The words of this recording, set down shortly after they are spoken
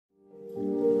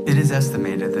is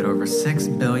estimated that over 6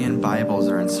 billion Bibles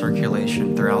are in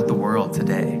circulation throughout the world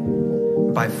today,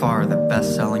 by far the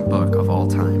best-selling book of all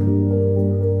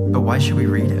time. But why should we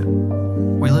read it?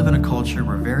 We live in a culture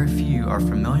where very few are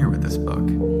familiar with this book.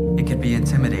 It can be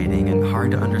intimidating and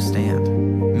hard to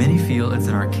understand. Many feel it's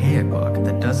an archaic book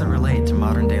that doesn't relate to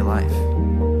modern-day life.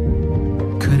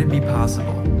 Could it be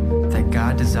possible that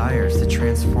God desires to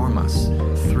transform us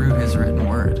through His written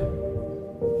word?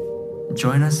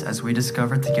 Join us as we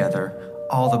discover together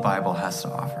all the Bible has to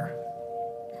offer.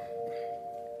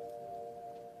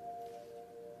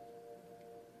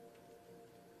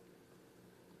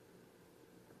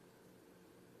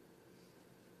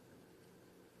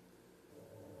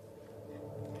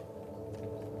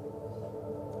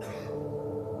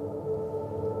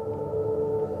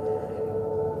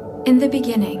 In the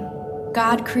beginning,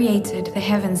 God created the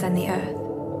heavens and the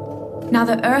earth. Now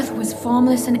the earth was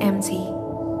formless and empty.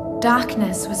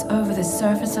 Darkness was over the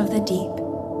surface of the deep,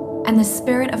 and the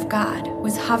Spirit of God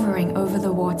was hovering over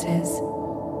the waters.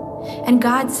 And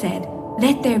God said,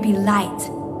 "Let there be light,"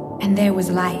 and there was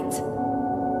light.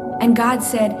 And God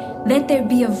said, "Let there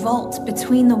be a vault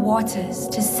between the waters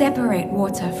to separate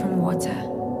water from water.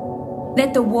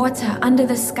 Let the water under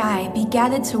the sky be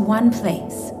gathered to one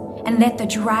place, and let the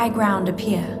dry ground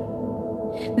appear.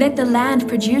 Let the land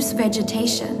produce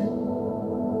vegetation.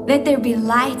 Let there be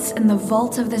lights in the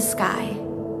vault of the sky.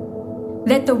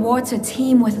 Let the water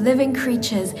teem with living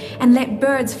creatures, and let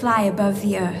birds fly above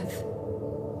the earth.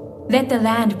 Let the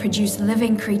land produce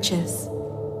living creatures.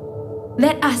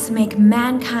 Let us make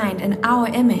mankind in our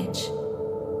image."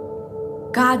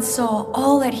 God saw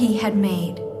all that He had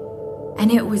made,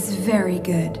 and it was very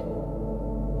good.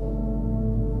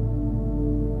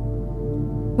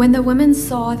 When the woman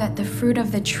saw that the fruit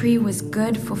of the tree was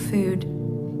good for food,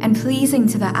 and pleasing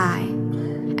to the eye,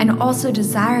 and also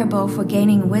desirable for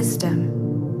gaining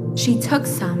wisdom, she took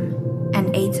some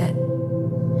and ate it.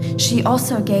 She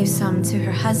also gave some to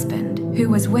her husband who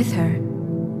was with her,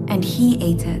 and he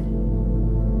ate it.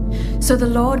 So the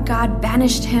Lord God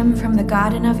banished him from the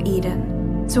Garden of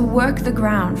Eden to work the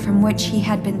ground from which he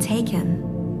had been taken.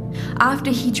 After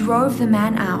he drove the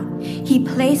man out, he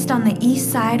placed on the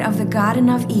east side of the Garden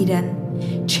of Eden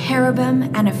cherubim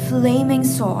and a flaming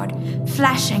sword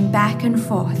flashing back and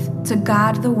forth to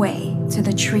guard the way to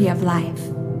the tree of life.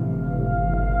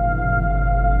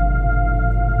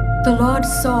 The Lord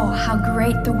saw how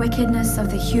great the wickedness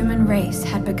of the human race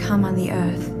had become on the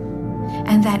earth,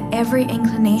 and that every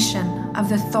inclination of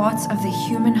the thoughts of the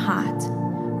human heart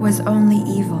was only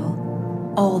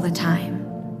evil all the time.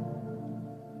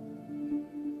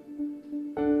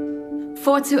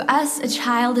 For to us a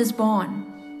child is born,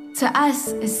 to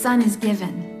us a son is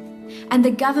given, and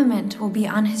the government will be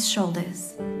on his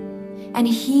shoulders. And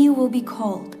he will be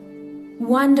called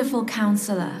Wonderful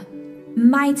Counselor,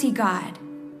 Mighty God,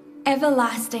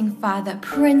 Everlasting Father,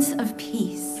 Prince of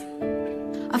Peace.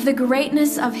 Of the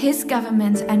greatness of his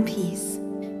government and peace,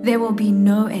 there will be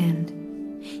no end.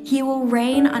 He will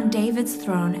reign on David's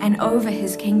throne and over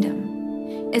his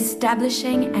kingdom,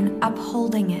 establishing and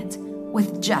upholding it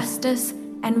with justice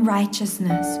and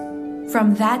righteousness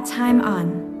from that time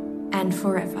on and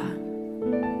forever.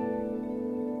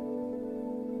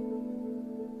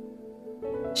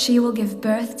 She will give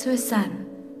birth to a son,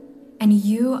 and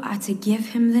you are to give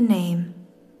him the name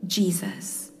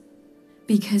Jesus,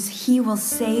 because he will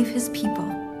save his people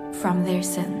from their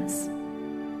sins.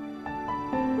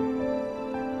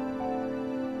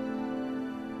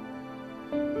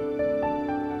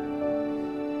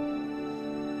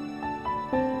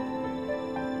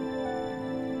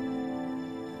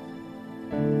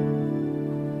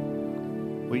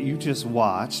 What you just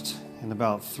watched in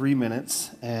about 3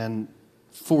 minutes and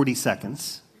 40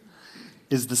 seconds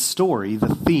is the story,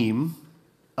 the theme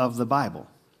of the Bible.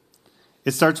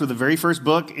 It starts with the very first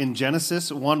book in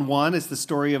Genesis 1:1. It's the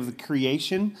story of the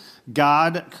creation.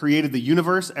 God created the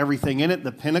universe, everything in it.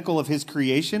 The pinnacle of his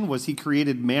creation was he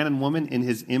created man and woman in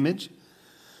his image.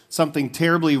 Something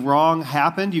terribly wrong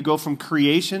happened. You go from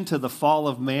creation to the fall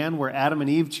of man, where Adam and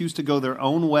Eve choose to go their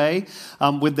own way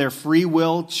with their free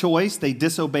will choice. They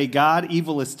disobey God.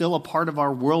 Evil is still a part of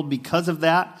our world because of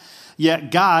that.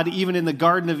 Yet God, even in the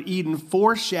Garden of Eden,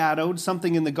 foreshadowed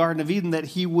something in the Garden of Eden that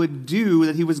he would do,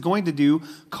 that he was going to do,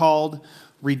 called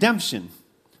redemption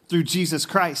through Jesus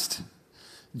Christ.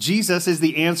 Jesus is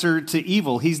the answer to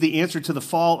evil. He's the answer to the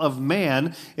fall of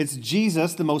man. It's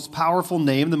Jesus, the most powerful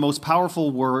name, the most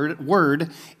powerful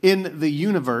word in the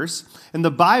universe. And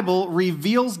the Bible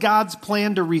reveals God's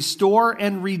plan to restore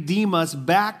and redeem us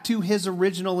back to his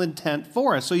original intent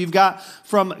for us. So you've got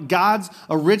from God's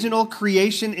original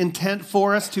creation intent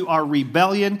for us to our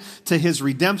rebellion, to his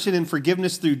redemption and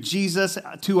forgiveness through Jesus,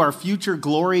 to our future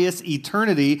glorious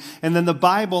eternity. And then the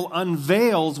Bible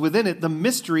unveils within it the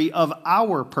mystery of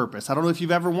our purpose. I don't know if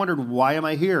you've ever wondered, why am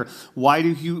I here? Why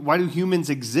do humans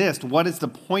exist? What is the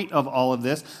point of all of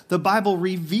this? The Bible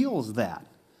reveals that.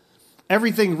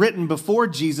 Everything written before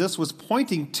Jesus was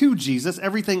pointing to Jesus.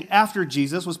 Everything after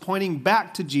Jesus was pointing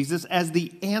back to Jesus as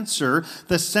the answer.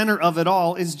 The center of it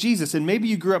all is Jesus. And maybe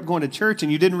you grew up going to church and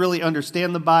you didn't really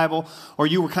understand the Bible, or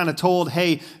you were kind of told,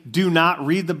 hey, do not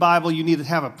read the Bible. You need to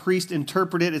have a priest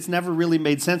interpret it. It's never really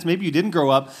made sense. Maybe you didn't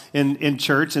grow up in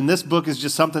church, and this book is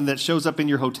just something that shows up in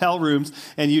your hotel rooms,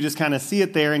 and you just kind of see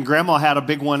it there. And Grandma had a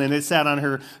big one, and it sat on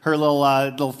her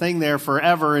little thing there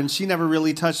forever, and she never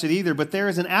really touched it either. But there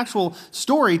is an actual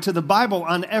story to the Bible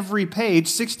on every page,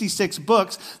 66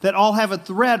 books that all have a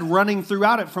thread running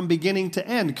throughout it from beginning to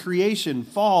end. Creation,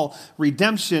 fall,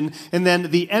 redemption, and then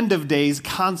the end of days,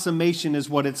 consummation is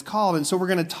what it's called. And so we're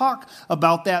going to talk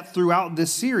about that throughout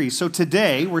this series. So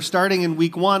today, we're starting in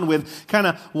week 1 with kind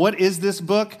of what is this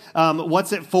book,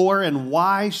 what's it for, and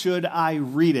why should I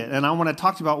read it? And I want to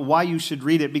talk to you about why you should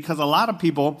read it, because a lot of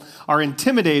people are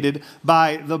intimidated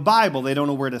by the Bible. They don't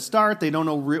know where to start. They don't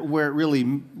know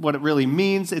what it really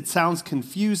means. It sounds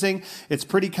confusing. It's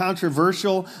pretty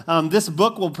controversial. This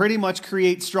book will pretty much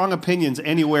create strong opinions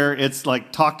anywhere it's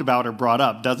like talked about or brought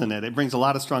up, doesn't it? It brings a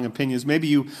lot of strong opinions. Maybe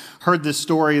you heard this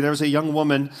story. There was a young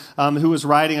woman who was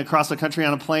riding across the country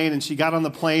on a plane, and she got on the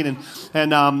plane, and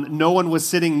no one was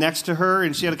sitting next to her,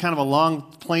 and she had a kind of a long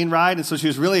plane ride, and so she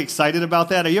was really excited about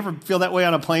that. Do you ever feel that way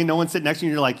on a plane? No one's sitting next to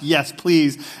you, and you're like, yes,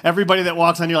 please. Everybody that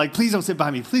walks on, you're like, please don't sit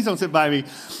by me. Please don't sit by me.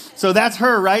 So that's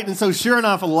her, right? And so sure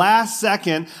enough, last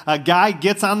second, a guy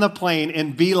gets on the plane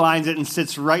and beelines it and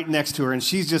sits right next to her. And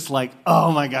she's just like,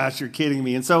 oh my gosh, you're kidding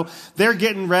me. And so they're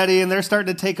getting ready and they're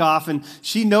starting to take off. And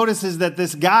she notices that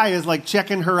this guy is like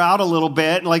checking her out a little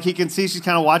bit. And like he can see she's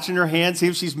kind of watching her hand, see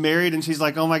if she's married. And she's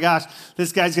like, oh my gosh,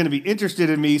 this guy's going to be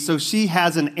interested in me. So she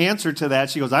has an answer to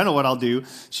that. She goes, I know what I'll do.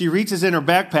 She reaches in her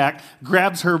backpack,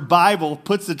 grabs her Bible,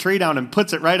 puts the tray down and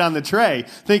puts it right on the tray,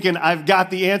 thinking, I've got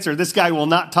the answer. This guy will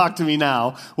not talk to me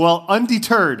now. Well,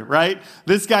 undeterred, right?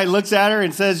 This guy looks at her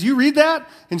and says, you read that?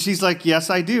 And she's like, yes,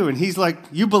 I do. And he's like,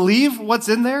 you believe what's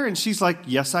in there? And she's like,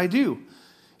 yes, I do.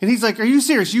 And he's like, are you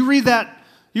serious? You read that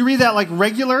like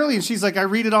regularly? And she's like, I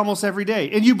read it almost every day.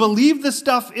 And you believe the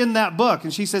stuff in that book?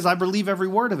 And she says, I believe every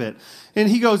word of it. And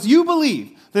he goes, you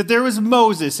believe that there was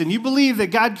Moses, and you believe that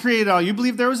God created all. You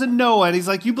believe there was a Noah. And he's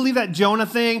like, you believe that Jonah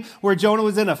thing where Jonah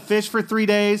was in a fish for 3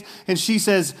 days? And she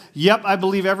says, yep, I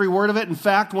believe every word of it. In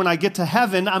fact, when I get to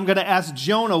heaven, I'm going to ask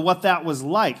Jonah what that was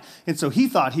like. And so he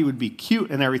thought he would be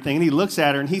cute and everything. And he looks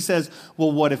at her and he says,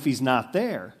 well, what if he's not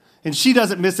there? And she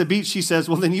doesn't miss a beat. She says,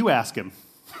 well, then you ask him.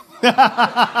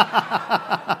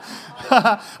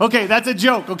 Okay, that's a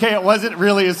joke. Okay, it wasn't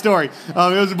really a story. It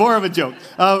was more of a joke.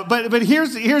 But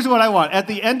here's what I want. At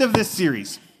the end of this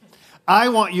series, I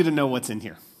want you to know what's in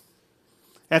here.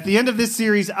 At the end of this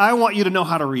series, I want you to know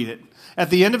how to read it. At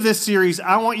the end of this series,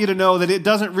 I want you to know that it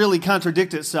doesn't really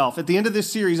contradict itself. At the end of this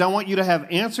series, I want you to have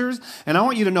answers, and I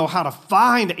want you to know how to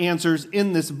find answers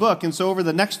in this book. And so over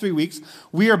the next 3 weeks,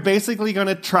 we are basically going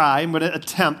to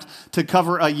attempt to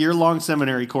cover a year-long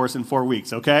seminary course in 4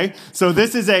 weeks, okay? So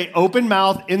this is a open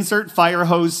mouth, insert fire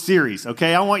hose series,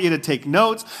 okay? I want you to take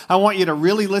notes. I want you to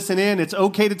really listen in. It's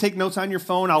okay to take notes on your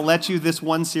phone. I'll let you this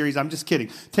one series. I'm just kidding.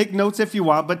 Take notes if you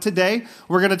want. But today,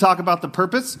 we're going to talk about the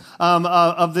purpose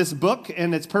of this book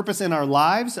and its purpose in our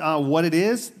lives, what it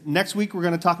is. Next week, we're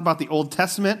going to talk about the Old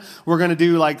Testament. We're going to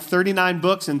do like 39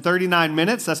 books in 39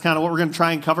 minutes. That's kind of what we're going to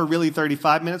try and cover, really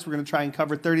 35 minutes. We're going to try and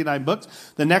cover 39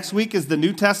 books. The next week is the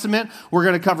New Testament. We're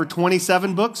going to cover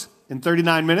 27 books in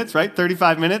 39 minutes, right?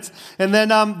 35 minutes. And then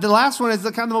the last one is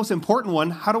the kind of the most important one.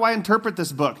 How do I interpret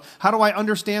this book? How do I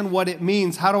understand what it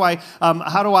means? How do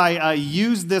I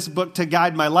use this book to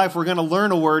guide my life? We're going to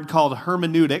learn a word called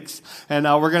hermeneutics, and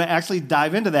we're going to actually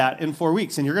dive into that in 4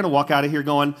 weeks. And you're going to walk out of here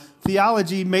going,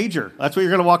 theology major. That's what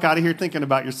you're going to walk out of here thinking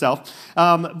about yourself.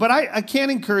 But I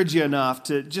can't encourage you enough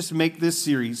to just make this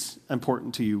series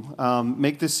important to you.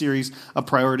 Make this series a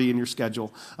priority in your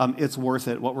schedule. It's worth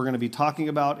it. What we're going to be talking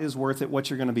about is worth it. What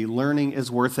you're going to be learning is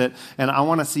worth it. And I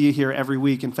want to see you here every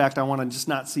week. In fact, I want to just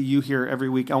not see you here every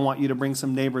week. I want you to bring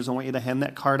some neighbors. I want you to hand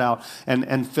that card out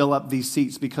and fill up these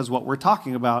seats, because what we're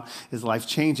talking about is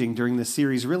life-changing during this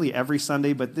series, really every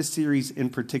Sunday, but this series in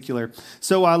particular.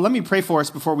 So let me pray for us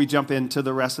before we jump into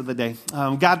the rest of the day.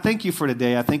 God, thank you for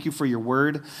today. I thank you for your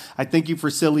word. I thank you for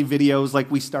silly videos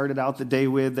like we started out the day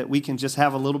with, that we can just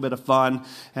have a little bit of fun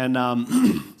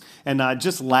and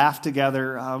just laugh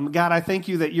together. God, I thank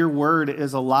you that your word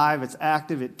is alive, it's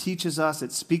active, it teaches us,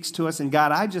 it speaks to us. And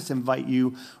God, I just invite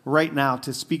you right now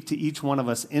to speak to each one of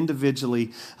us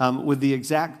individually with the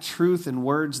exact truth and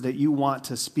words that you want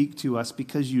to speak to us,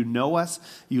 because you know us,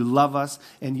 you love us,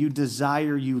 and you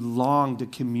desire, you long to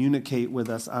communicate with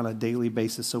us on a daily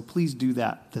basis. So please do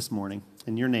that this morning.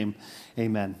 In your name,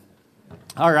 amen.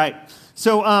 All right.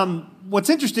 So what's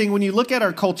interesting, when you look at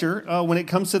our culture, when it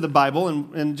comes to the Bible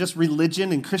and just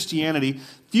religion and Christianity,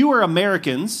 fewer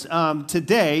Americans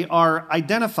today are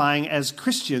identifying as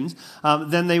Christians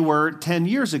than they were 10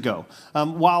 years ago,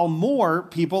 while more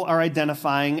people are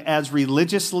identifying as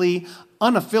religiously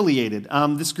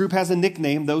unaffiliated. This group has a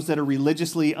nickname, those that are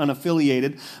religiously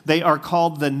unaffiliated. They are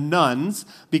called the nuns,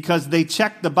 because they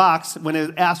checked the box when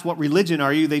it asked, what religion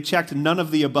are you? They checked none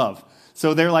of the above.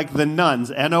 So they're like the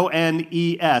nuns,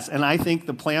 N-O-N-E-S. And I think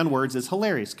the play on words is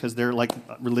hilarious, because they're like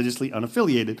religiously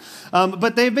unaffiliated.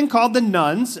 But they've been called the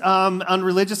nuns on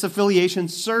religious affiliation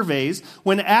surveys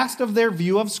when asked of their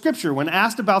view of Scripture, when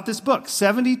asked about this book.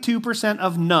 72%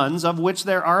 of nuns, of which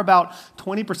there are about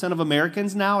 20% of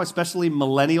Americans now, especially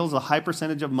millennials, a high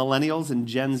percentage of millennials and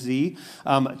Gen Z,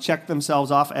 check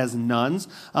themselves off as nuns.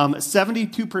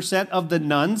 72% of the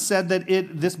nuns said that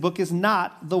this book is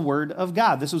not the Word of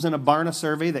God. This was in a Barna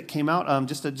survey that came out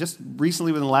just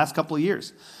recently within the last couple of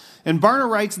years. And Barna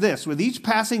writes this: with each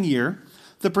passing year,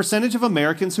 the percentage of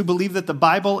Americans who believe that the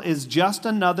Bible is just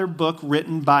another book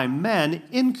written by men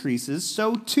increases.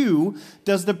 So too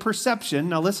does the perception,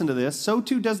 now listen to this, so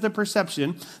too does the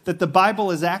perception that the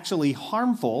Bible is actually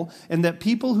harmful and that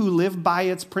people who live by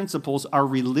its principles are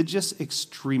religious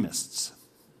extremists.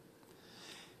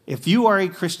 If you are a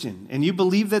Christian and you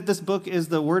believe that this book is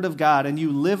the Word of God and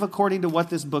you live according to what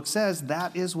this book says,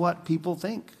 that is what people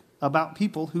think about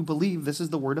people who believe this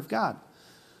is the Word of God.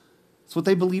 It's what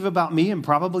they believe about me and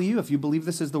probably you if you believe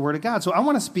this is the Word of God. So I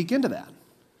want to speak into that.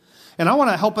 And I want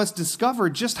to help us discover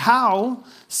just how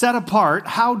set apart,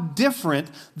 how different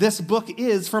this book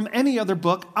is from any other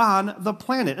book on the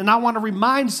planet. And I want to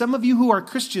remind some of you who are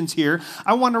Christians here,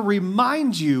 I want to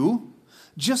remind you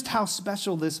just how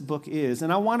special this book is.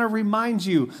 And I want to remind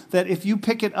you that if you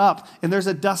pick it up and there's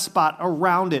a dust spot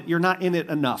around it, you're not in it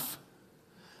enough.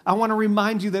 I want to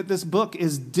remind you that this book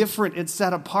is different. It's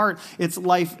set apart. It's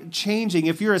life-changing.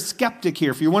 If you're a skeptic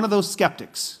here, if you're one of those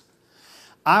skeptics,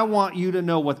 I want you to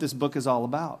know what this book is all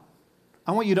about.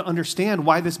 I want you to understand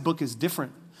why this book is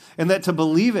different. And that to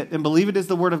believe it and believe it is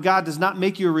the Word of God does not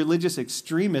make you a religious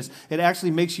extremist. It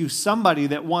actually makes you somebody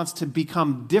that wants to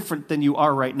become different than you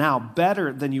are right now,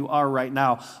 better than you are right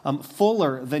now,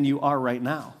 fuller than you are right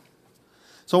now.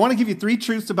 So I want to give you 3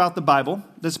 truths about the Bible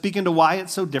that speak into why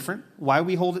it's so different, why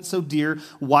we hold it so dear,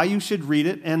 why you should read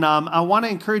it. And I want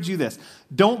to encourage you this.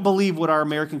 Don't believe what our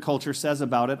American culture says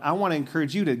about it. I want to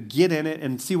encourage you to get in it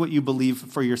and see what you believe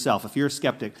for yourself. If you're a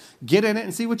skeptic, get in it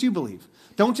and see what you believe.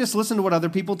 Don't just listen to what other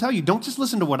people tell you. Don't just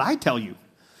listen to what I tell you.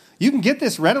 You can get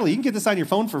this readily. You can get this on your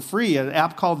phone for free, an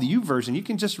app called the YouVersion. You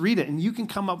can just read it, and you can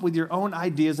come up with your own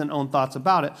ideas and own thoughts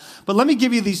about it. But let me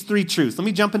give you these 3 truths. Let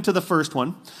me jump into the first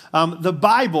one. The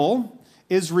Bible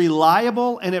is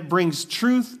reliable, and it brings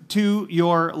truth to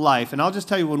your life. And I'll just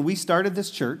tell you, when we started this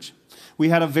church, we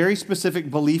had a very specific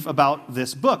belief about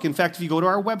this book. In fact, if you go to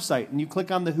our website and you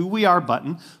click on the Who We Are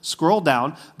button, scroll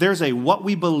down, there's a What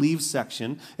We Believe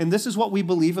section, and this is what we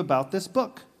believe about this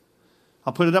book.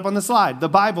 I'll put it up on the slide. The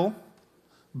Bible,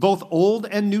 both Old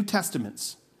and New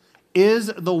Testaments,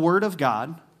 is the Word of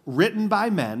God written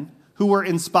by men who were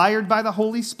inspired by the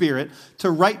Holy Spirit to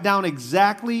write down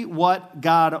exactly what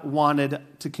God wanted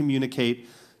to communicate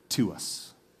to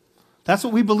us. That's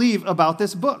what we believe about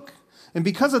this book. And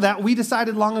because of that, we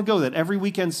decided long ago that every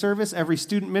weekend service, every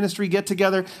student ministry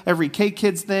get-together, every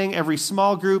K-Kids thing, every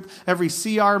small group, every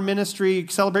CR ministry,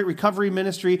 Celebrate Recovery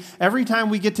ministry, every time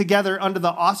we get together under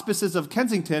the auspices of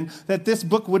Kensington, that this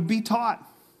book would be taught.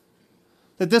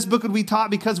 That this book would be taught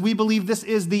because we believe this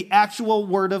is the actual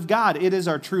Word of God. It is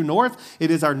our true north. It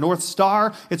is our North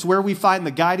Star. It's where we find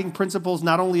the guiding principles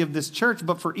not only of this church,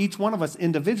 but for each one of us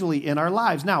individually in our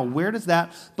lives. Now, where does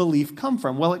that belief come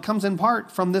from? Well, it comes in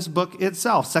part from this book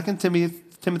itself. 2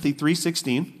 Timothy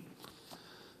 3:16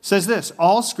 says this,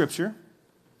 all Scripture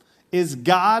is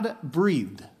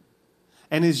God-breathed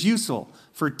and is useful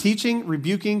for teaching,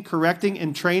 rebuking, correcting,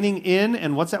 and training in,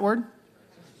 and what's that word?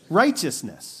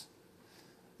 Righteousness.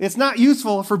 It's not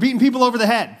useful for beating people over the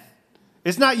head.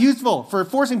 It's not useful for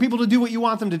forcing people to do what you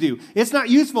want them to do. It's not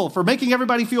useful for making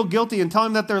everybody feel guilty and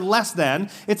telling them that they're less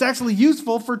than. It's actually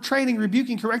useful for training,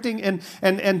 rebuking, correcting,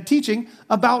 and teaching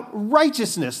about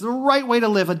righteousness, the right way to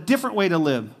live, a different way to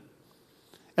live.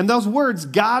 And those words,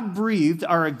 God-breathed,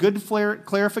 are a good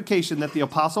clarification that the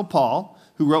Apostle Paul,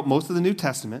 who wrote most of the New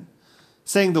Testament,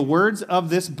 saying the words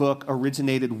of this book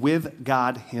originated with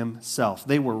God himself.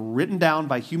 They were written down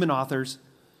by human authors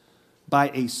by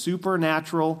a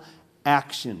supernatural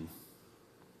action.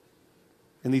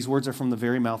 And these words are from the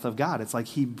very mouth of God. It's like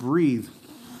he breathed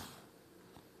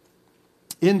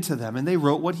into them and they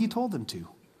wrote what he told them to.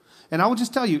 And I will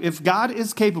just tell you, if God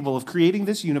is capable of creating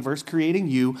this universe, creating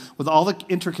you with all the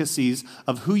intricacies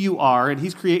of who you are, and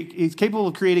he's capable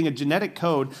of creating a genetic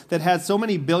code that has so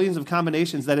many billions of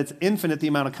combinations that it's infinite the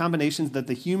amount of combinations that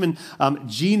the human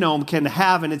genome can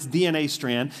have in its DNA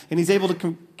strand, and he's able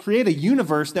to create a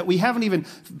universe that we haven't even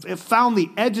found the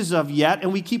edges of yet,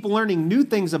 and we keep learning new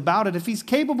things about it. If he's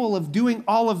capable of doing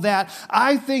all of that,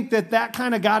 I think that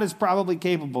kind of God is probably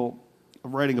capable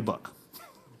of writing a book.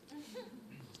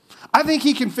 I think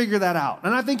he can figure that out,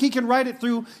 and I think he can write it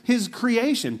through his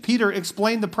creation. Peter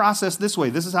explained the process this way.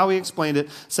 This is how he explained it.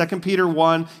 2 Peter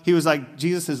 1, he was like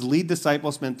Jesus' lead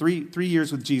disciple, spent three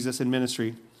years with Jesus in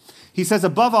ministry. He says,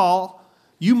 above all,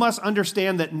 you must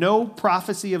understand that no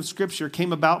prophecy of Scripture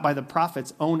came about by the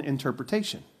prophet's own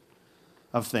interpretation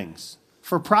of things.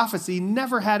 For prophecy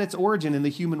never had its origin in the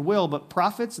human will, but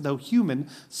prophets, though human,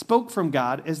 spoke from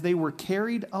God as they were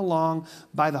carried along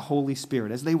by the Holy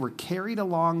Spirit. As they were carried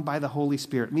along by the Holy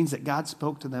Spirit. It means that God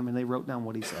spoke to them and they wrote down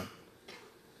what he said.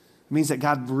 It means that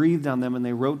God breathed on them and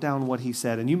they wrote down what he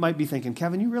said. And you might be thinking,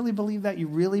 Kevin, you really believe that? You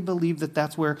really believe that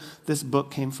that's where this book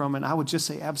came from? And I would just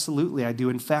say, absolutely, I do.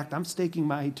 In fact, I'm staking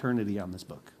my eternity on this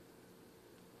book.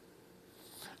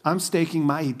 I'm staking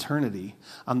my eternity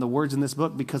on the words in this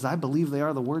book because I believe they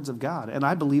are the words of God. And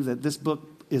I believe that this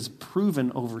book is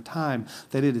proven over time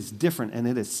that it is different and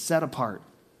it is set apart.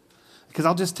 Because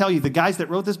I'll just tell you, the guys that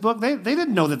wrote this book, they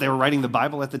didn't know that they were writing the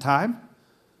Bible at the time.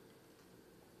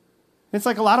 It's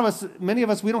like a lot of us, many of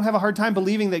us, we don't have a hard time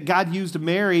believing that God used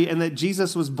Mary and that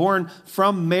Jesus was born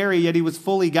from Mary, yet he was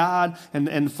fully God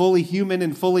and fully human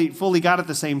and fully God at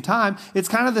the same time. It's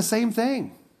kind of the same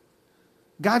thing.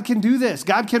 God can do this.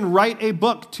 God can write a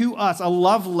book to us, a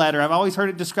love letter. I've always heard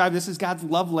it described, this is God's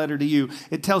love letter to you.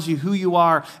 It tells you who you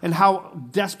are and how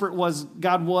desperate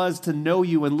God was to know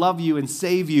you and love you and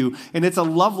save you. And it's a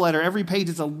love letter. Every page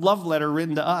is a love letter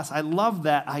written to us. I love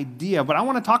that idea, but I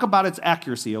want to talk about its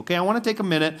accuracy, okay? I want to take a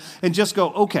minute and just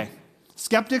go, okay,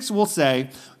 skeptics will say,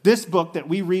 this book that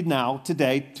we read now,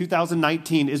 today,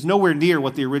 2019, is nowhere near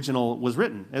what the original was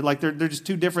written. Like they're just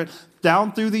two different.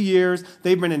 Down through the years,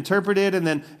 they've been interpreted and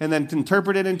then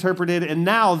interpreted, and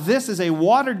now this is a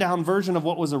watered-down version of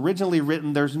what was originally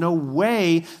written. There's no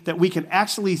way that we can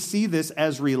actually see this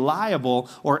as reliable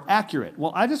or accurate.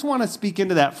 Well, I just want to speak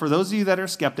into that for those of you that are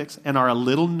skeptics and are a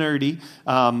little nerdy.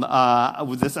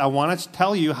 With this, I want to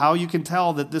tell you how you can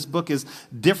tell that this book is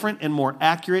different and more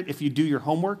accurate. If you do your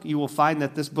homework, you will find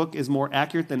that this book is more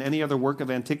accurate than any other work of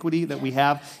antiquity that we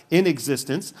have in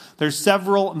existence. There's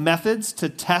several methods to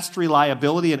test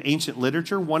reliability in ancient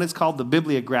literature. One is called the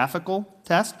bibliographical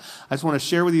test. I just want to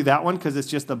share with you that one because it's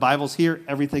just the Bible's here,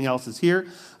 everything else is here.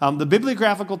 The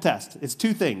bibliographical test is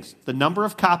two things: the number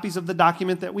of copies of the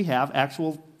document that we have,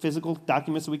 actual physical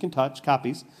documents that we can touch,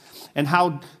 copies, and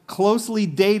how closely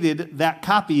dated that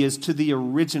copy is to the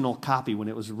original copy when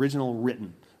it was originally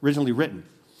written.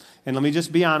 And let me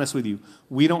just be honest with you.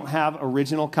 We don't have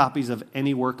original copies of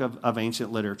any work of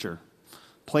ancient literature.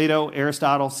 Plato,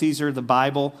 Aristotle, Caesar, the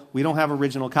Bible, we don't have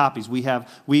original copies. We don't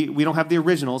have the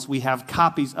originals. We have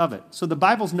copies of it. So the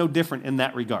Bible's no different in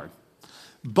that regard.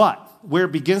 But where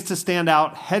it begins to stand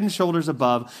out head and shoulders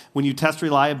above when you test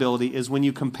reliability is when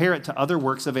you compare it to other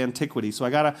works of antiquity. So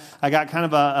I got kind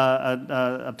of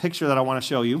a picture that I want to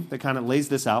show you that kind of lays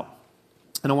this out.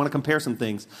 And I want to compare some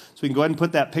things. So we can go ahead and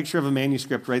put that picture of a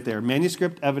manuscript right there.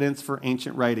 Manuscript evidence for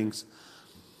ancient writings.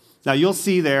 Now you'll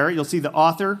see the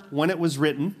author, when it was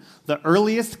written, the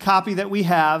earliest copy that we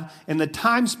have, and the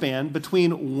time span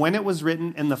between when it was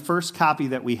written and the first copy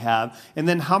that we have, and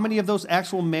then how many of those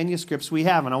actual manuscripts we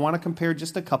have. And I want to compare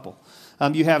just a couple.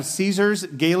 You have Caesar's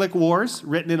Gallic Wars,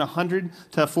 written in 100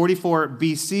 to 44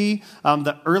 BC.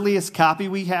 The earliest copy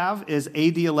we have is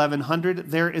AD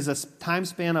 1100. There is a time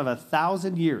span of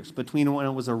 1,000 years between when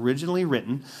it was originally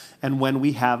written and when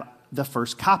we have the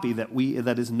first copy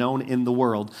that is known in the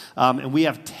world. And we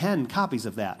have 10 copies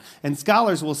of that. And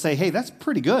scholars will say, hey, that's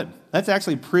pretty good. That's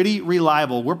actually pretty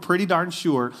reliable. We're pretty darn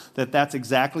sure that that's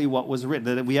exactly what was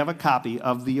written, that we have a copy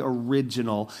of the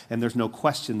original, and there's no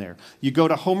question there. You go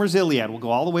to Homer's Iliad. We'll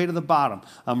go all the way to the bottom.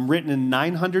 Written in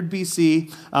 900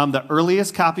 BC. The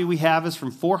earliest copy we have is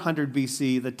from 400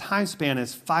 BC. The time span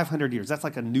is 500 years. That's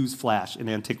like a news flash in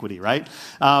antiquity, right?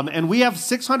 And we have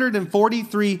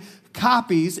 643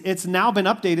 copies. It's now been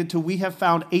updated to we have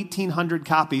found 1,800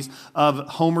 copies of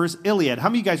Homer's Iliad. How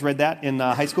many of you guys read that in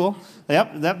high school?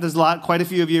 Yep, there's quite a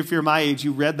few of you, if you're my age,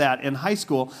 you read that in high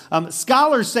school.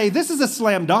 Scholars say this is a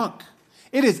slam dunk.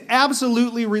 It is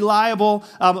absolutely reliable.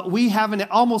 We have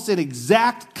almost an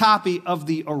exact copy of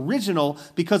the original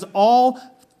because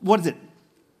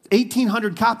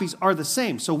 1,800 copies are the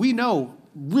same. So we know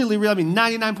really,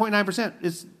 99.9%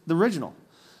 is the original.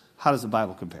 How does the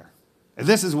Bible compare? And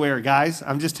this is where, guys,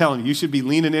 I'm just telling you, you should be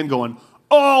leaning in going,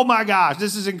 oh my gosh,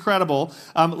 this is incredible.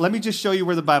 Let me just show you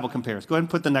where the Bible compares. Go ahead and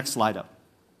put the next slide up.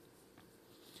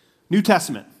 New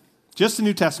Testament, just the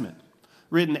New Testament,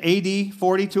 written AD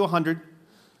 40 to 100.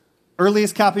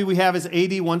 Earliest copy we have is AD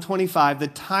 125. The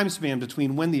time span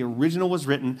between when the original was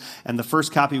written and the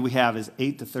first copy we have is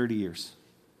 8 to 30 years.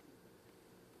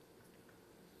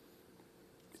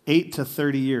 8 to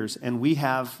 30 years. And we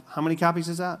have, how many copies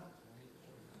is that?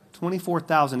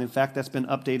 24,000. In fact, that's been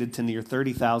updated to near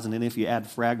 30,000. And if you add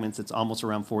fragments, it's almost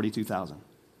around 42,000.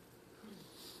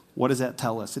 What does that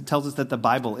tell us? It tells us that the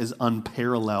Bible is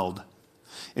unparalleled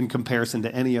in comparison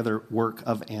to any other work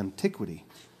of antiquity.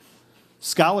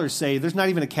 Scholars say there's not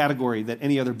even a category that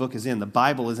any other book is in. The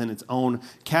Bible is in its own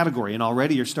category. And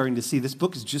already you're starting to see this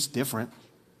book is just different.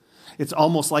 It's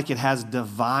almost like it has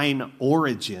divine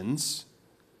origins.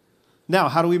 Now,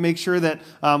 how do we make sure that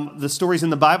the stories in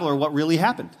the Bible are what really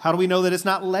happened? How do we know that it's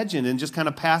not legend and just kind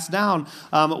of passed down?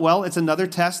 Well, it's another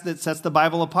test that sets the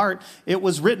Bible apart. It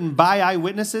was written by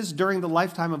eyewitnesses during the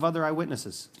lifetime of other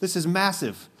eyewitnesses. This is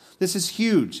massive. This is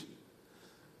huge.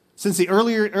 Since the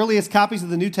earliest copies of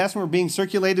the New Testament were being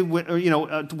circulated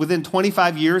within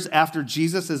 25 years after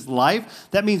Jesus' life,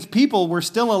 that means people were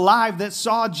still alive that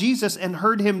saw Jesus and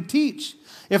heard him teach.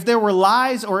 If there were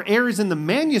lies or errors in the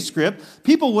manuscript,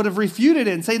 people would have refuted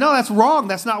it and say, no, that's wrong.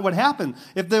 That's not what happened.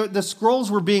 If the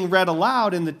scrolls were being read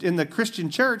aloud in the Christian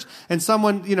church and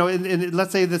someone, and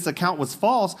let's say this account was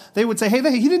false, they would say, hey,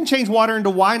 he didn't change water into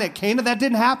wine at Cana. That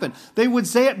didn't happen. They would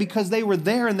say it because they were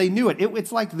there and they knew it.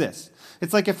 It's like this.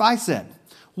 It's like if I said,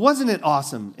 wasn't it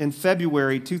awesome in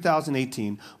February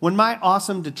 2018 when my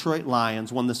awesome Detroit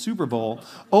Lions won the Super Bowl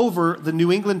over the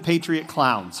New England Patriot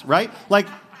Clowns, right? Like,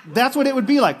 that's what it would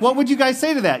be like. What would you guys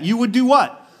say to that? You would do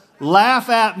what? Laugh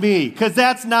at me, because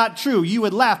that's not true. You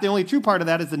would laugh. The only true part of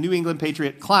that is the New England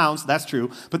Patriot Clowns. That's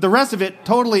true. But the rest of it,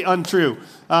 totally untrue.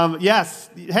 Yes.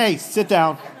 Hey, sit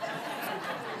down.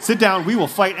 Sit down. We will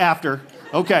fight after.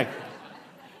 Okay.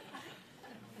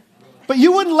 But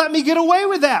you wouldn't let me get away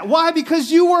with that. Why?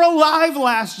 Because you were alive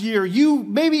last year. You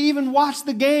maybe even watched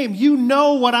the game. You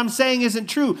know what I'm saying isn't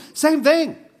true. Same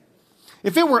thing.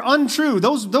 If it were untrue,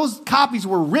 those copies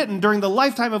were written during the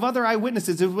lifetime of other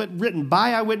eyewitnesses. It was written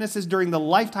by eyewitnesses during the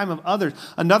lifetime of others.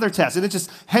 Another test, and it's just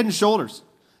head and shoulders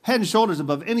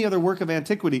above any other work of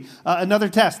antiquity. Another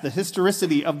test, the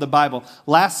historicity of the Bible.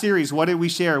 Last series, what did we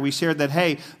share? We shared that,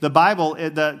 hey, the Bible,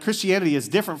 the Christianity is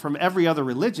different from every other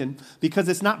religion because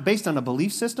it's not based on a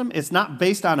belief system. It's not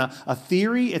based on a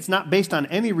theory. It's not based on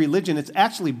any religion. It's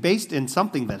actually based in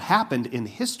something that happened in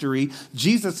history.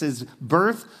 Jesus'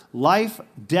 birth, life,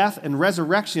 death, and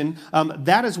resurrection.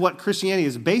 That is what Christianity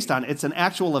is based on. It's an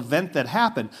actual event that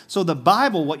happened. So the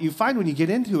Bible, what you find when you get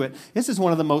into it, this is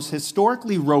one of the most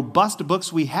historically robust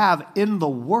books we have in the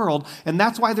world, and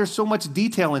that's why there's so much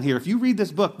detail in here. If you read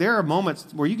this book, there are moments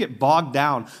where you get bogged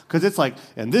down because it's like,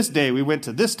 and this day we went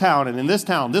to this town, and in this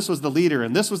town, this was the leader,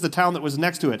 and this was the town that was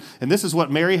next to it, and this is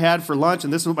what Mary had for lunch,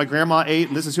 and this is what my grandma ate,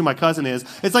 and this is who my cousin is.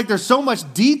 It's like there's so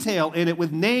much detail in it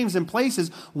with names and places.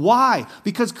 Why?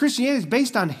 Because Christianity is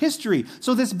based on history,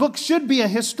 so this book should be a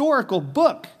historical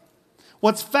book.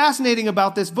 What's fascinating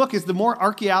about this book is the more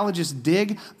archaeologists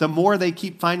dig, the more they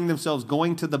keep finding themselves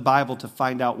going to the Bible to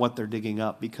find out what they're digging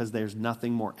up, because there's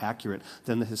nothing more accurate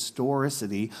than the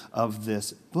historicity of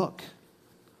this book.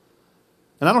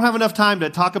 And I don't have enough time to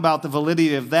talk about the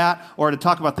validity of that or to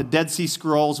talk about the Dead Sea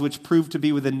Scrolls, which proved to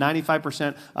be within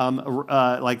 95%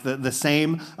 like the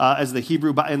same as the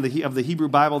Hebrew of the Hebrew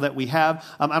Bible that we have.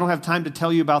 I don't have time to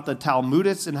tell you about the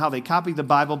Talmudists and how they copied the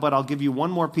Bible, but I'll give you one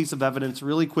more piece of evidence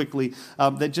really quickly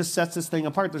that just sets this thing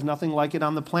apart. There's nothing like it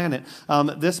on the planet.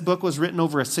 This book was written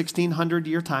over a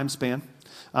 1,600-year time span.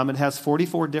 It has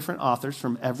 44 different authors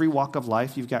from every walk of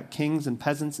life. You've got kings and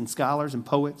peasants and scholars and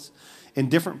poets in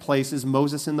different places.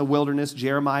 Moses in the wilderness,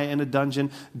 Jeremiah in a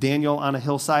dungeon, Daniel on a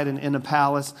hillside and in a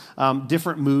palace,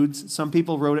 different moods. Some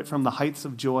people wrote it from the heights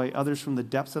of joy, others from the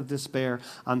depths of despair,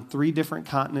 on 3 different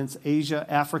continents, Asia,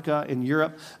 Africa, and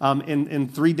Europe, in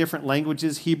 3 different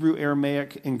languages, Hebrew,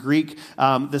 Aramaic, and Greek.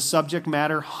 The subject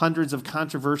matter, hundreds of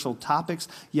controversial topics,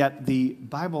 yet the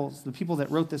Bibles, the people that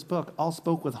wrote this book, all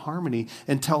spoke with harmony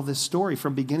and tell this story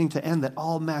from beginning to end that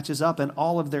all matches up, and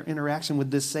all of their interaction with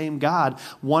this same God,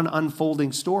 one unfolding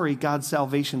story, God's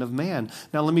salvation of man.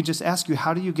 Now, let me just ask you,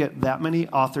 how do you get that many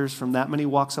authors from that many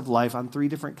walks of life on 3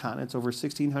 different continents over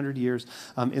 1,600 years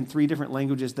in 3 different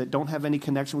languages that don't have any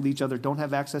connection with each other, don't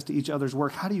have access to each other's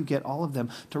work? How do you get all of them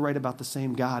to write about the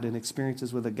same God and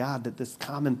experiences with a God that this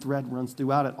common thread runs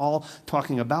throughout it, all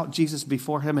talking about Jesus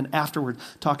before him and afterward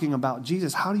talking about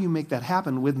Jesus? How do you make that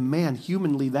happen with man?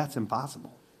 Humanly, that's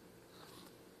impossible.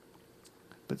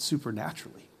 But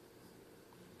supernaturally,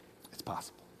 it's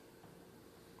possible.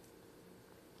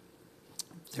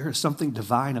 There is something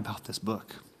divine about this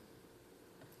book.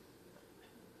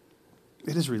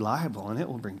 It is reliable, and it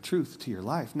will bring truth to your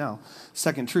life. Now,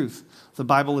 second truth, the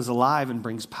Bible is alive and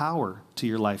brings power to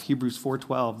your life. Hebrews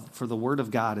 4:12, for the word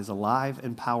of God is alive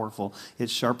and powerful.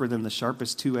 It's sharper than the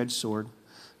sharpest two-edged sword,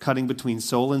 cutting between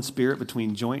soul and spirit,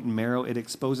 between joint and marrow. It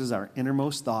exposes our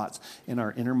innermost thoughts and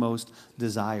our innermost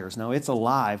desires. Now, it's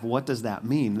alive. What does that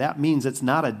mean? That means it's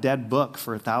not a dead book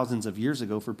for thousands of years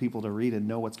ago for people to read and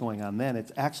know what's going on then.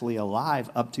 It's actually alive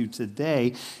up to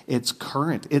today. It's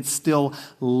current. It's still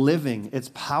living. It's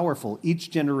powerful.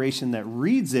 Each generation that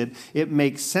reads it, it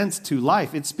makes sense to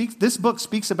life. This book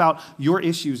speaks about your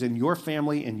issues in your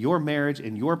family, in your marriage,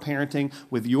 in your parenting,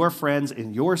 with your friends,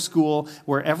 in your school,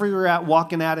 wherever you're at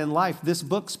walking at in life. This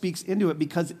book speaks into it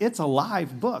because it's a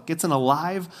live book. It's an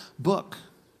alive book.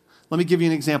 Let me give you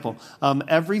an example.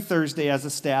 Every Thursday as a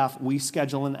staff, we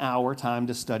schedule an hour time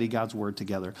to study God's Word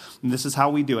together. And this is how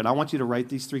we do it. I want you to write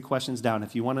these 3 questions down.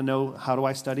 If you want to know how do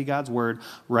I study God's Word,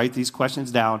 write these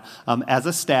questions down. As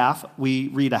a staff, we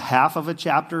read a half of a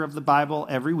chapter of the Bible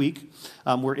every week.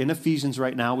 We're in Ephesians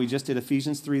right now. We just did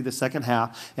Ephesians 3, the second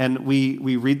half. And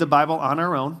we read the Bible on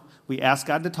our own. We ask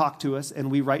God to talk to us, and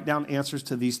we write down answers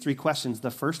to these 3 questions.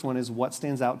 The first one is, what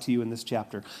stands out to you in this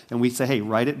chapter? And we say, hey,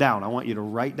 write it down. I want you to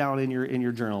write down in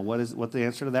your journal what's the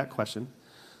answer to that question.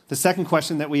 The second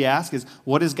question that we ask is,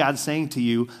 what is God saying to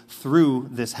you through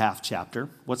this half chapter?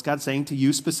 What's God saying to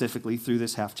you specifically through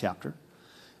this half chapter?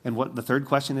 And the third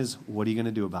question is, what are you going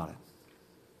to do about it?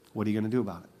 What are you going to do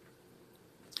about it?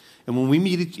 And when we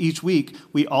meet each week,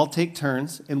 we all take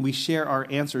turns and we share our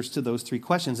answers to those 3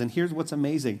 questions. And here's what's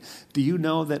amazing. Do you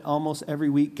know that almost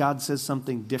every week God says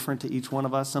something different to each one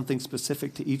of us, something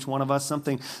specific to each one of us,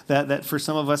 something that for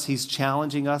some of us he's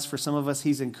challenging us, for some of us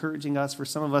he's encouraging us, for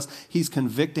some of us he's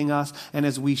convicting us. And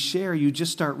as we share, you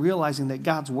just start realizing that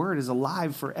God's word is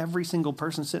alive for every single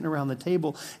person sitting around the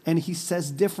table. And he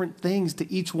says different things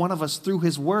to each one of us through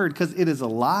his word because it is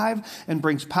alive and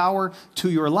brings power to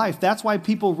your life. That's why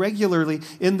people regularly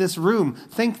in this room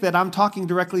think that I'm talking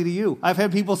directly to you. I've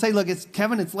had people say, look, it's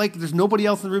Kevin, it's like there's nobody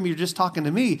else in the room, you're just talking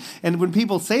to me. And when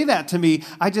people say that to me,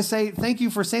 I just say, thank you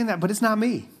for saying that, but it's not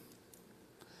me.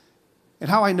 And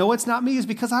how I know it's not me is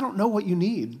because I don't know what you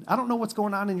need. I don't know what's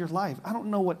going on in your life. I don't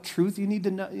know what truth you need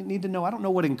to know. I don't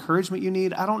know what encouragement you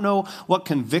need. I don't know what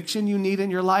conviction you need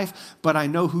in your life, but I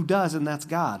know who does, and that's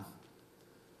God.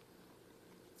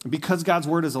 Because God's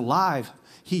word is alive,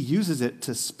 he uses it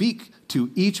to speak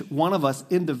to each one of us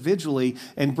individually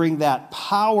and bring that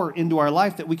power into our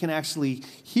life that we can actually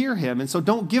hear him. And so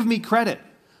don't give me credit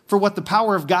for what the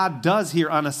power of God does here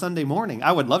on a Sunday morning.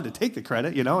 I would love to take the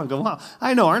credit, and go, wow,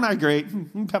 I know, aren't I great?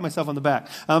 Pat myself on the back.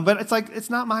 But it's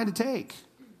not mine to take.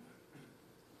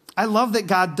 I love that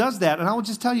God does that. And I will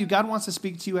just tell you, God wants to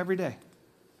speak to you every day.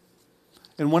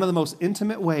 And one of the most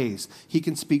intimate ways he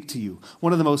can speak to you,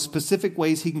 one of the most specific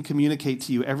ways he can communicate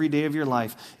to you every day of your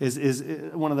life is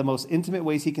one of the most intimate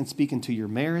ways he can speak into your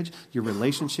marriage, your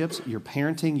relationships, your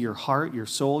parenting, your heart, your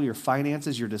soul, your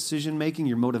finances, your decision-making,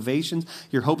 your motivations,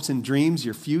 your hopes and dreams,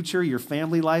 your future, your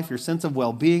family life, your sense of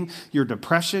well-being, your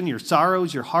depression, your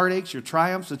sorrows, your heartaches, your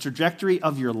triumphs, the trajectory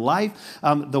of your life,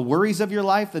 the worries of your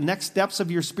life, the next steps of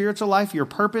your spiritual life, your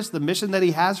purpose, the mission that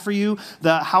he has for you,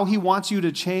 how he wants you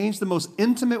to change. The most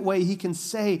intimate way he can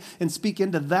say and speak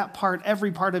into that part,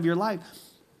 every part of your life,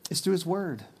 is through his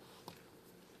word.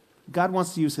 God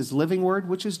wants to use his living word,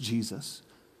 which is Jesus,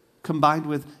 combined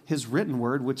with his written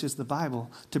word, which is the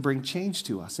Bible, to bring change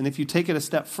to us. And if you take it a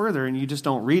step further and you just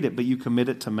don't read it, but you commit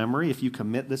it to memory, if you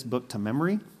commit this book to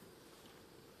memory,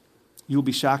 you'll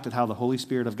be shocked at how the Holy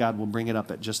Spirit of God will bring it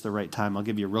up at just the right time. I'll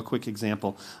give you a real quick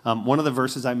example. One of the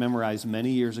verses I memorized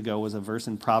many years ago was a verse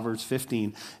in Proverbs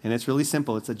 15, and it's really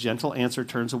simple. It's a gentle answer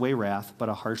turns away wrath, but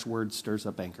a harsh word stirs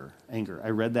up anger. I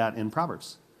read that in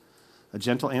Proverbs. A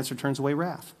gentle answer turns away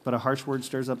wrath, but a harsh word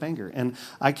stirs up anger. And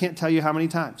I can't tell you how many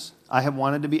times I have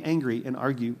wanted to be angry and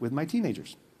argue with my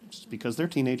teenagers, just because they're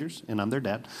teenagers and I'm their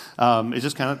dad. It's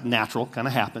just kind of natural, kind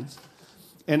of happens.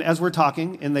 And as we're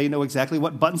talking, and they know exactly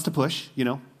what buttons to push,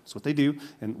 that's what they do.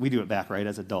 And we do it back, right,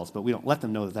 as adults, but we don't let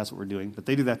them know that that's what we're doing, but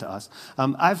they do that to us.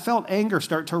 I've felt anger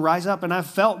start to rise up, and I've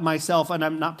felt myself, and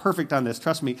I'm not perfect on this,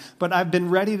 trust me, but I've been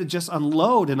ready to just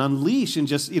unload and unleash and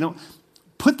just,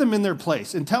 put them in their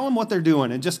place and tell them what they're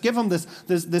doing and just give them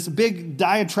this big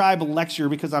diatribe lecture,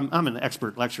 because I'm an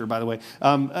expert lecturer, by the way.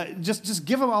 Just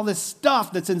give them all this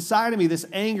stuff that's inside of me, this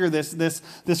anger,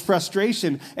 this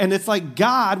frustration. And it's like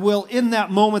God will, in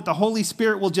that moment, the Holy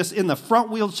Spirit will just, in the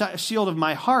front shield of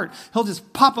my heart, he'll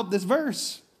just pop up this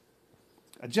verse.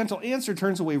 A gentle answer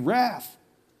turns away wrath,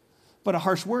 but a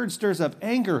harsh word stirs up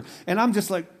anger. And I'm just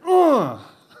like, ugh.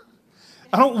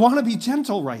 I don't want to be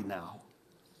gentle right now.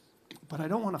 But I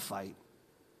don't want to fight.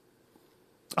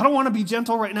 I don't want to be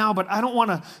gentle right now, but I don't want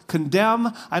to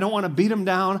condemn. I don't want to beat them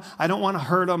down. I don't want to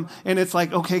hurt them. And it's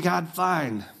like, okay, God,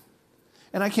 fine.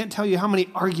 And I can't tell you how many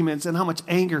arguments and how much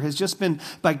anger has just been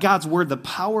by God's word, the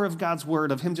power of God's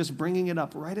word, of him just bringing it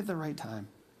up right at the right time,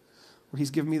 where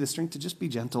he's given me the strength to just be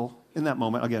gentle in that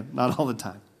moment. Again, not all the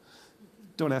time.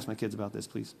 Don't ask my kids about this,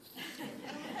 please.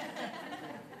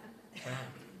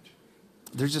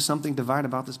 There's just something divine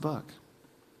about this book.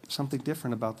 Something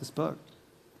different about this book.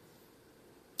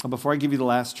 Before I give you the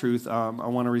last truth, I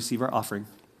want to receive our offering.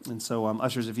 And so,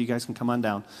 ushers, if you guys can come on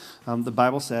down. The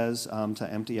Bible says to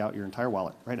empty out your entire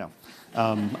wallet right now.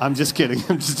 I'm just kidding.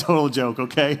 I'm just a total joke,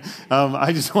 okay?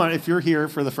 I just want, if you're here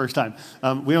for the first time,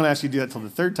 we don't ask you to do that till the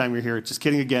third time you're here. Just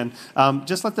kidding again.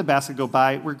 Just let the basket go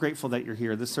by. We're grateful that you're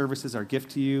here. This service is our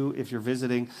gift to you. If you're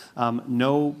visiting,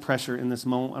 no pressure in this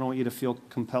moment. I don't want you to feel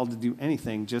compelled to do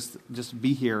anything. Just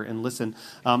be here and listen.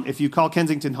 If you call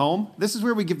Kensington home, this is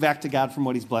where we give back to God from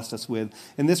what he's blessed us with.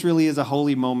 And this really is a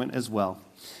holy moment as well.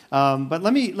 But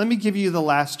let me give you the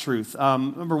last truth.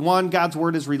 Number one, God's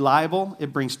word is reliable.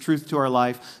 It brings truth to our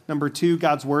life. Number two,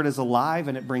 God's word is alive,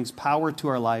 and it brings power to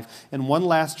our life. And one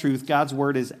last truth, God's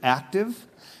word is active,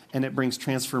 and it brings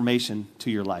transformation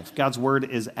to your life. God's word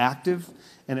is active,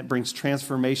 and it brings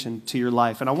transformation to your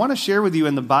life. And I want to share with you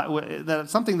that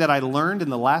something that I learned in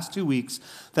the last 2 weeks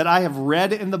that I have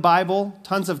read in the Bible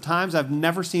tons of times. I've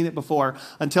never seen it before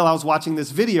until I was watching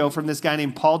this video from this guy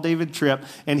named Paul David Tripp,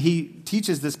 and he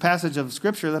teaches this passage of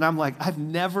Scripture that I'm like, I've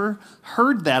never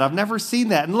heard that. I've never seen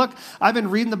that. And look, I've been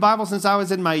reading the Bible since I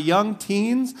was in my young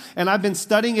teens, and I've been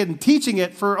studying it and teaching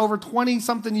it for over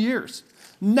 20-something years.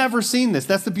 Never seen this.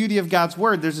 That's the beauty of God's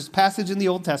word. There's this passage in the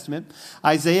Old Testament.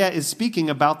 Isaiah is speaking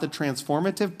about the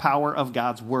transformative power of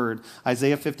God's word.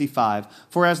 Isaiah 55.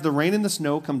 For as the rain and the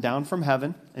snow come down from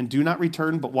heaven and do not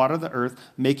return but water the earth,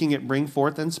 making it bring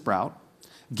forth and sprout,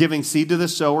 giving seed to the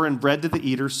sower and bread to the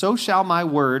eater, so shall my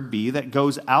word be that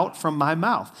goes out from my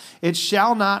mouth. It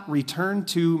shall not return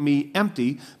to me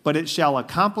empty, but it shall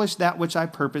accomplish that which I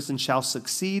purpose and shall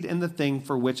succeed in the thing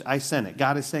for which I sent it.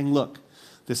 God is saying, look,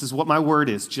 this is what my word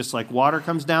is. Just like water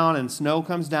comes down and snow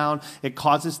comes down, it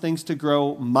causes things to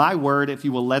grow. My word, if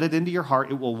you will let it into your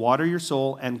heart, it will water your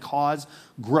soul and cause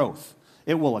growth.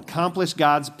 It will accomplish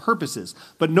God's purposes.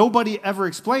 But nobody ever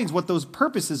explains what those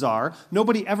purposes are.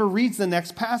 Nobody ever reads the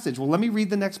next passage. Well, let me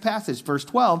read the next passage. Verse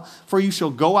 12, for you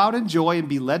shall go out in joy and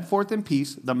be led forth in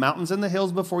peace. The mountains and the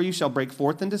hills before you shall break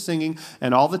forth into singing,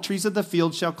 and all the trees of the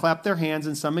field shall clap their hands.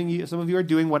 And some of you are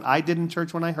doing what I did in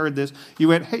church when I heard this. You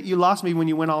went, hey, you lost me when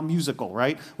you went all musical,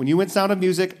 right? When you went Sound of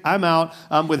Music, I'm out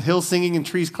with hills singing and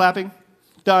trees clapping.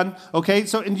 Done. Okay,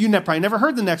 so and you probably never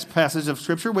heard the next passage of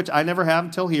Scripture, which I never have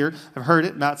until here. I've heard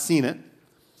it, not seen it.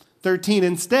 13,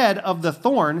 instead of the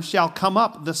thorn shall come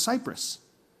up the cypress.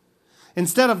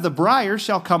 Instead of the briar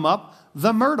shall come up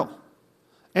the myrtle.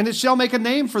 And it shall make a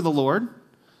name for the Lord,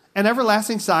 an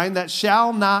everlasting sign that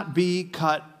shall not be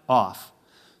cut off.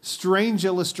 Strange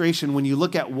illustration when you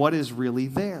look at what is really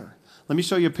there. Let me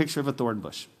show you a picture of a thorn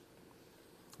bush.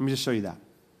 Let me just show you that.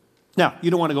 Now,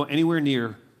 you don't want to go anywhere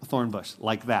near a thorn bush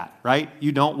like that, right?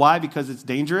 You don't. Why? Because it's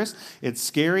dangerous, it's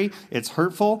scary, it's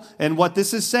hurtful. And what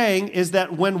this is saying is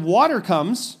that when water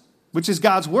comes, which is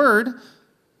God's word,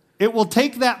 it will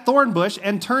take that thorn bush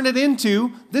and turn it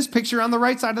into this picture on the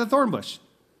right side of the thorn bush.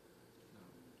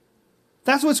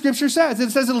 That's what Scripture says.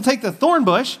 It says it'll take the thorn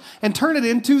bush and turn it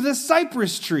into the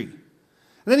cypress tree. And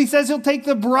then he says he'll take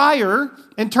the briar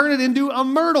and turn it into a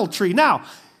myrtle tree. Now,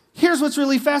 here's what's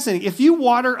really fascinating. If you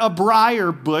water a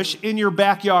briar bush in your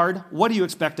backyard, what do you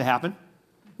expect to happen?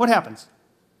 What happens?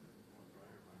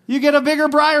 You get a bigger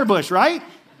briar bush, right?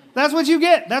 That's what you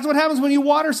get. That's what happens when you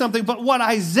water something. But what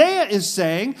Isaiah is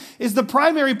saying is the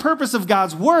primary purpose of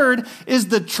God's word is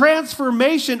the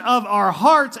transformation of our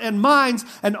hearts and minds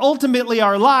and ultimately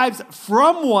our lives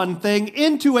from one thing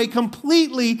into a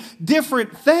completely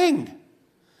different thing.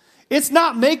 It's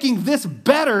not making this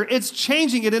better. It's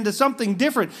changing it into something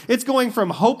different. It's going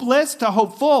from hopeless to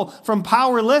hopeful, from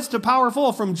powerless to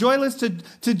powerful, from joyless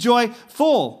to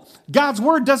joyful. God's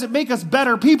word doesn't make us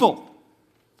better people.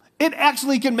 It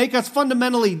actually can make us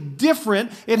fundamentally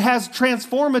different. It has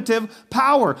transformative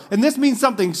power. And this means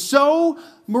something so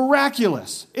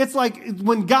miraculous. It's like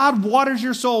when God waters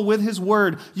your soul with his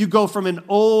word, you go from an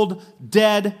old,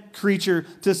 dead creature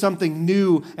to something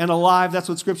new and alive. That's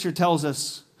what Scripture tells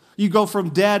us. You go from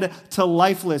dead to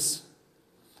lifeless.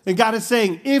 And God is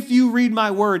saying, if you read my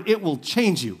word, it will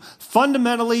change you,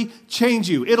 fundamentally change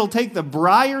you. It'll take the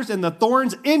briars and the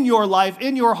thorns in your life,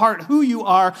 in your heart, who you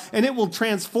are, and it will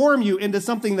transform you into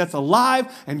something that's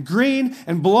alive and green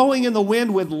and blowing in the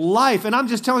wind with life. And I'm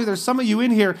just telling you, there's some of you in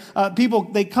here, people,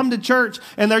 they come to church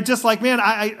and they're just like, man,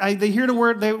 they hear the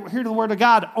word of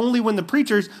God only when the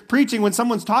preacher's preaching, when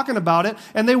someone's talking about it,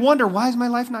 and they wonder, why is my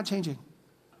life not changing?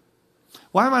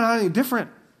 Why am I not any different?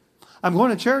 I'm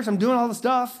going to church. I'm doing all the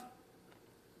stuff.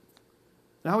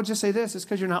 And I would just say this. It's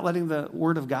because you're not letting the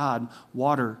word of God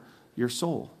water your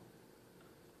soul.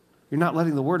 You're not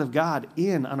letting the word of God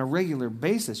in on a regular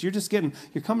basis. You're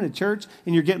coming to church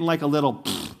and you're getting like a little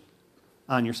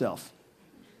on yourself.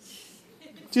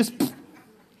 Just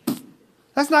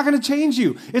that's not going to change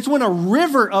you. It's when a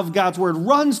river of God's word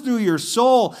runs through your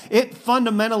soul, it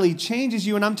fundamentally changes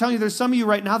you. And I'm telling you, there's some of you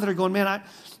right now that are going, man,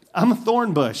 I'm a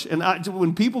thorn bush, and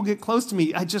when people get close to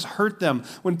me, I just hurt them.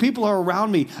 When people are around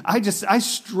me, I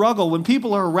struggle. When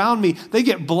people are around me, they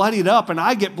get bloodied up, and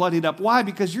I get bloodied up. Why?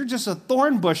 Because you're just a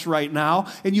thorn bush right now,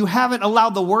 and you haven't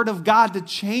allowed the word of God to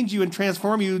change you and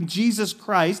transform you. Jesus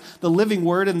Christ, the living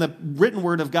word and the written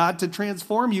word of God, to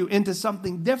transform you into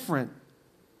something different.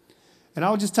 And I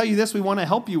will just tell you this, we want to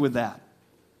help you with that.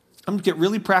 I'm going to get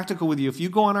really practical with you. If you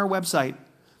go on our website,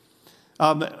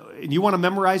 and you want to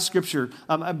memorize Scripture,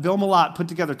 Bill Malott put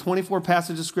together 24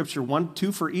 passages of Scripture,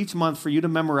 2 for each month for you to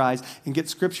memorize and get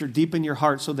Scripture deep in your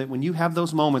heart so that when you have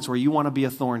those moments where you want to be a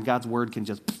thorn, God's word can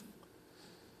just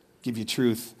give you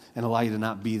truth and allow you to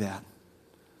not be that.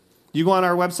 You go on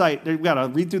our website, we've got a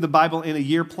Read Through the Bible in a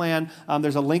Year plan.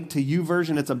 There's a link to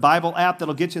YouVersion. It's a Bible app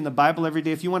that'll get you in the Bible every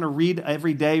day. If you want to read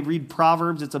every day, read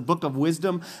Proverbs. It's a book of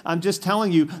wisdom. I'm just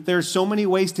telling you, there's so many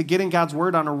ways to get in God's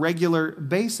word on a regular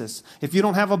basis. If you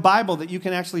don't have a Bible that you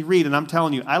can actually read, and I'm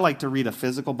telling you, I like to read a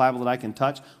physical Bible that I can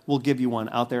touch, we'll give you one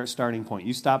out there at Starting Point.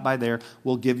 You stop by there,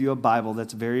 we'll give you a Bible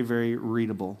that's very, very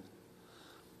readable.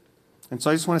 And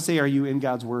so I just want to say, are you in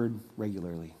God's word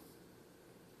regularly?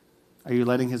 Are you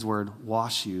letting his word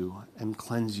wash you and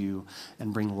cleanse you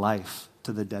and bring life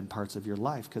to the dead parts of your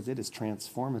life? Because it is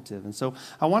transformative. And so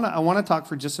I want to talk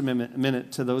for just a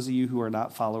minute to those of you who are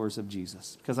not followers of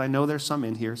Jesus. Because I know there's some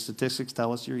in here. Statistics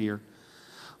tell us you're here.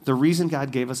 The reason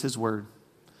God gave us his word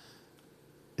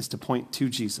is to point to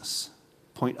Jesus,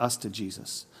 point us to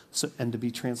Jesus, and to be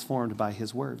transformed by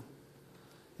his word.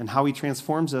 And how he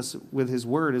transforms us with his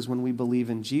word is when we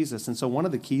believe in Jesus. And so one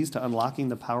of the keys to unlocking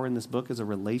the power in this book is a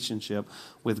relationship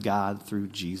with God through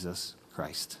Jesus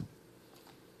Christ.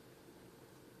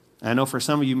 And I know for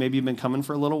some of you, maybe you've been coming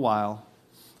for a little while,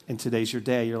 and today's your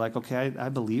day. You're like, okay, I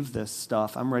believe this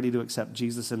stuff. I'm ready to accept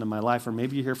Jesus into my life. Or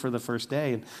maybe you're here for the first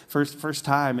day and first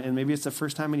time, and maybe it's the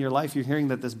first time in your life you're hearing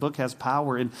that this book has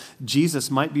power, and Jesus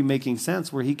might be making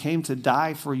sense, where he came to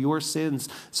die for your sins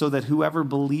so that whoever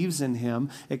believes in him,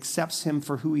 accepts him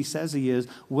for who he says he is,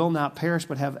 will not perish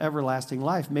but have everlasting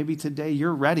life. Maybe today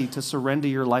you're ready to surrender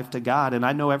your life to God. And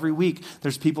I know every week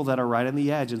there's people that are right on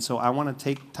the edge. And so I want to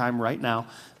take time right now,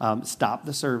 stop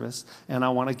the service, and I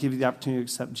want to give you the opportunity to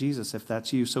accept Jesus if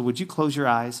that's you. So would you close your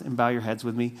eyes and bow your heads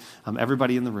with me,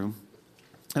 everybody in the room?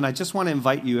 And I just want to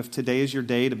invite you, if today is your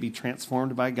day to be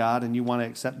transformed by God and you want to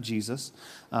accept Jesus,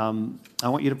 I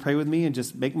want you to pray with me and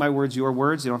just make my words your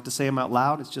words. You don't have to say them out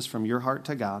loud. It's just from your heart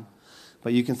to God.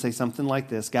 But you can say something like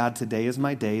this: God, today is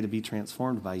my day to be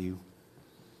transformed by you.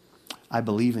 I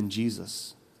believe in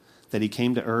Jesus, that he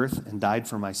came to earth and died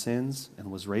for my sins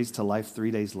and was raised to life 3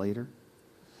 days later.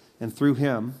 And through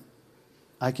him,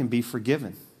 I can be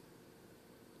forgiven.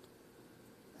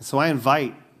 And so I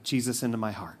invite Jesus into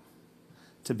my heart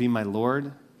to be my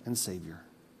Lord and Savior.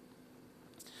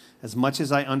 As much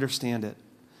as I understand it,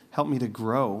 help me to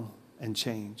grow and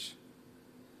change.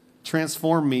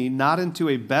 Transform me not into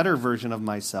a better version of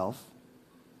myself,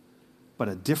 but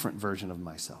a different version of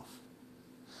myself,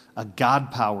 a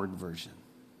God-powered version.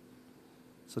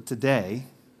 So today,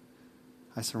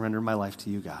 I surrender my life to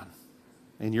you, God.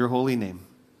 In your holy name,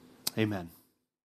 amen.